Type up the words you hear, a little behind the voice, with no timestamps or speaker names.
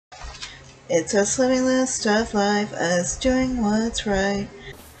It's us living this tough life, us doing what's right.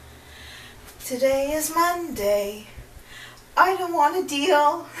 Today is Monday. I don't want a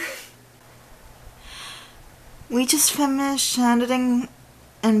deal. We just finished editing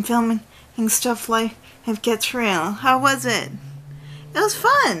and filming Stuff Life Gets Real. How was it? It was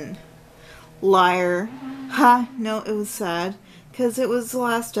fun. Liar. Ha, no, it was sad. Because it was the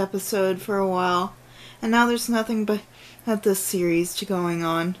last episode for a while. And now there's nothing but this series going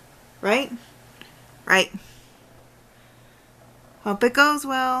on. Right? Right. Hope it goes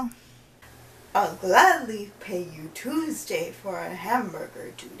well. I'll gladly pay you Tuesday for a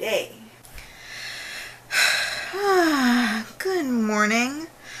hamburger today. Good morning.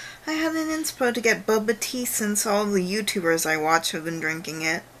 I had an inspo to get boba tea since all the YouTubers I watch have been drinking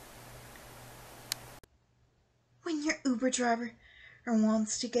it. When your Uber driver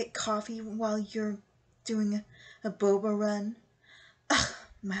wants to get coffee while you're doing a boba run. Ugh,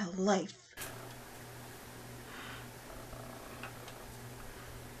 my life.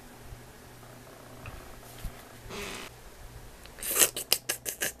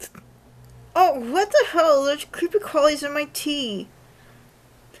 Oh, what the hell? There's creepy crawlies in my tea.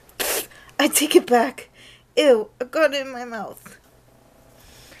 I take it back. Ew, I got it in my mouth.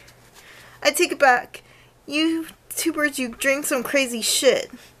 I take it back. You YouTubers, you drink some crazy shit.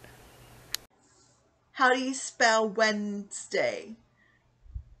 How do you spell Wednesday?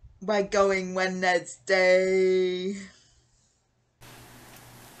 By going Wednesday.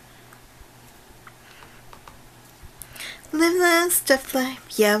 Live the stuff life,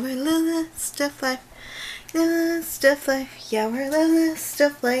 yeah, we're living the stuff life. Live the stuff life, yeah, we're living the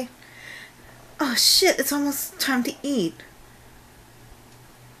stuff life. Oh shit, it's almost time to eat.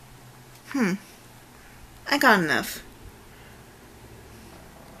 I got enough.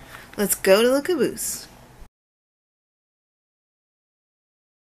 Let's go to the caboose.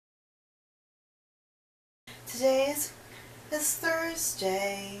 Today is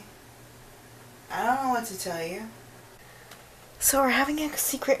Thursday. I don't know what to tell you. So we're having a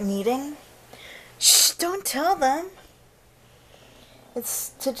secret meeting? Shh, don't tell them. It's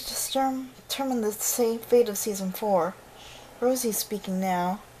to determine the fate of Season 4. Rosie's speaking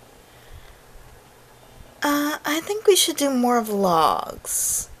now. I think we should do more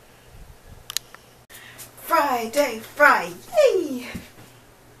vlogs. Friday!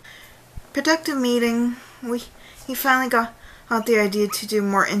 Productive meeting. He finally got the idea to do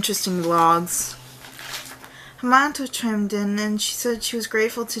more interesting vlogs. Hamato chimed in and she said she was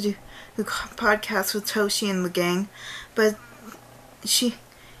grateful to do the podcast with Toshi and the gang, but he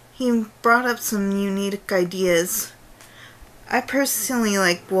brought up some unique ideas. I personally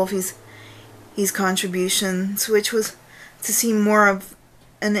like Wolfie's contributions, which was to see more of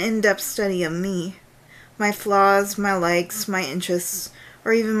an in-depth study of me, my flaws, my likes, my interests,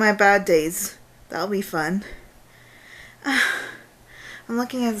 or even my bad days. That'll be fun. I'm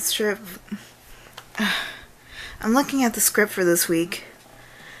looking at the script for this week.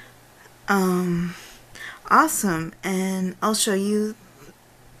 Awesome, and I'll show you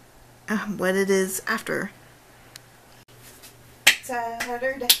what it is after.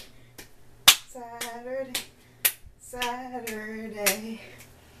 Saturday.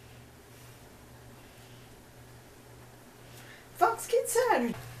 Fox Kids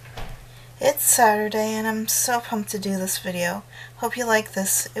Saturday. It's Saturday and I'm so pumped to do this video. Hope you like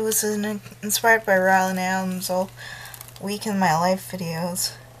this. It was inspired by Ryland Adams all week in my life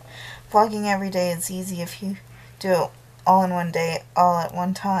videos. Vlogging every day is easy if you do it all in one day, all at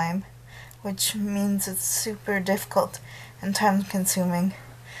one time, which means it's super difficult and time consuming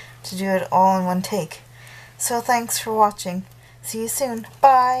to do it all in one take. So thanks for watching. See you soon.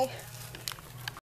 Bye!